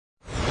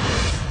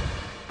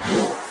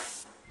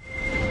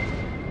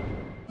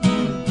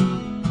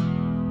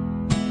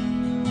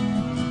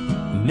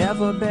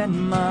never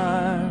been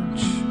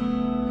much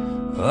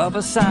of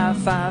a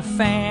sci-fi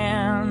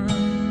fan,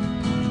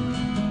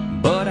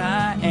 but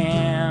I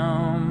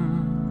am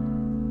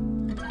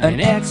an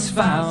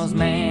X-Files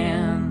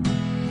man.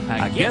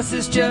 I guess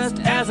it's just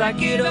as I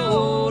get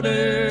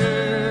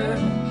older,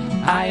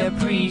 I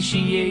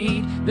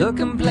appreciate the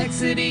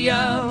complexity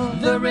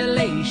of the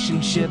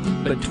relationship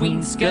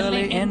between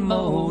Scully and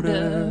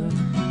Mulder.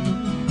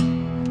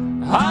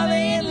 Are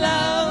they in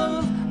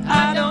love?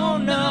 I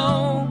don't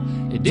know.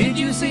 Did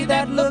you see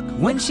that look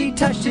when she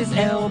touched his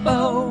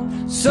elbow?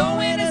 So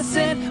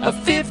innocent, a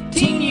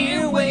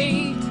 15-year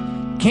wait.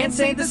 Can't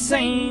say the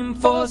same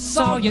for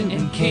Sawyer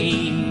and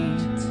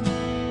Kate,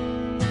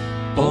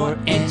 or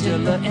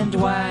Angela and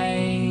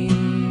Dwight,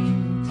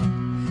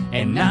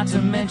 and not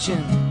to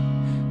mention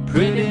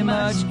pretty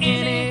much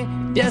any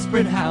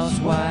desperate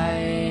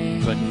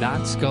housewife. But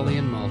not Scully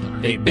and Mulder.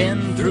 They've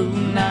been through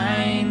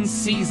 9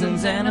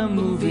 seasons and a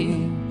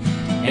movie,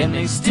 and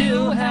they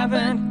still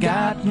haven't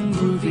gotten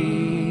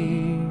groovy.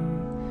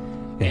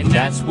 And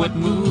that's what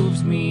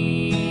moves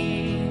me.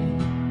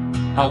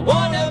 I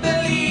wanna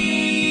believe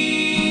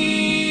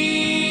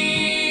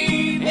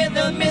in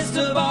the midst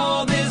of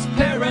all this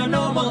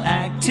paranormal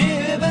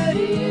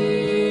activity,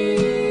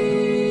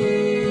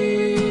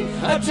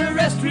 a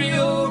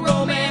terrestrial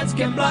romance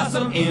can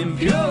blossom in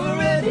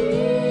purity,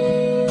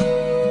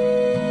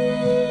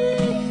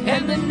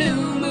 and the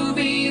new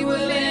movie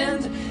will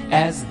end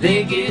as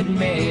they get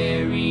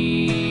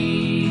married.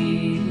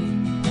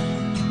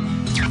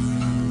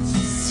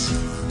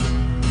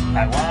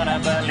 I wanna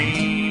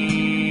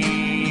believe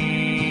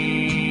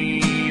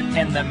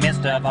in the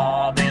midst of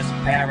all this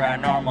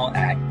paranormal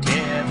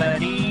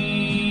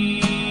activity,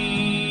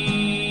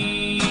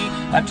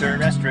 a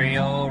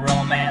terrestrial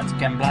romance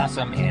can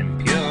blossom in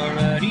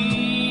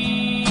purity,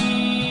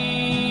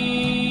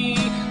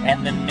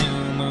 and the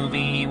new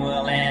movie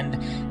will end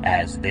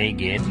as they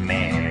get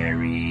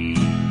married.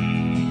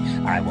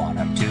 I want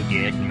them to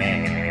get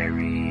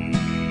married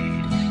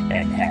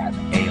and have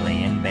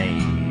alien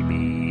babies.